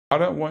I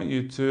don't want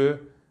you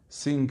to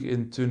sink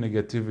into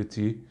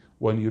negativity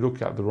when you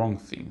look at the wrong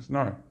things.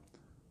 No.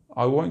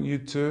 I want you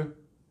to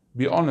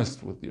be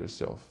honest with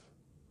yourself.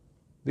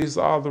 These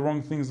are the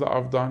wrong things that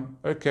I've done.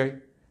 Okay,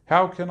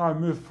 how can I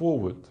move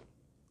forward?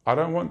 I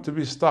don't want to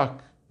be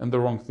stuck in the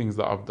wrong things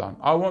that I've done.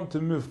 I want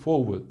to move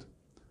forward.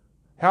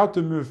 How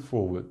to move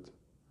forward?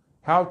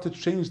 How to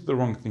change the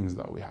wrong things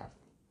that we have.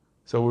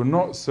 So we're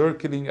not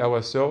circling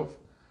ourselves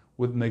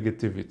with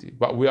negativity,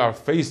 but we are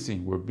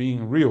facing, we're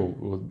being real,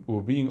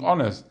 we're being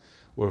honest,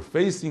 we're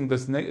facing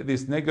these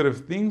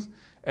negative things,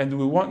 and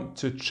we want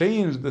to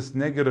change this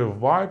negative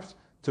vibes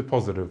to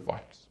positive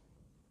vibes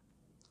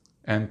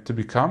and to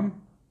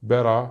become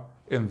better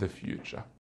in the future.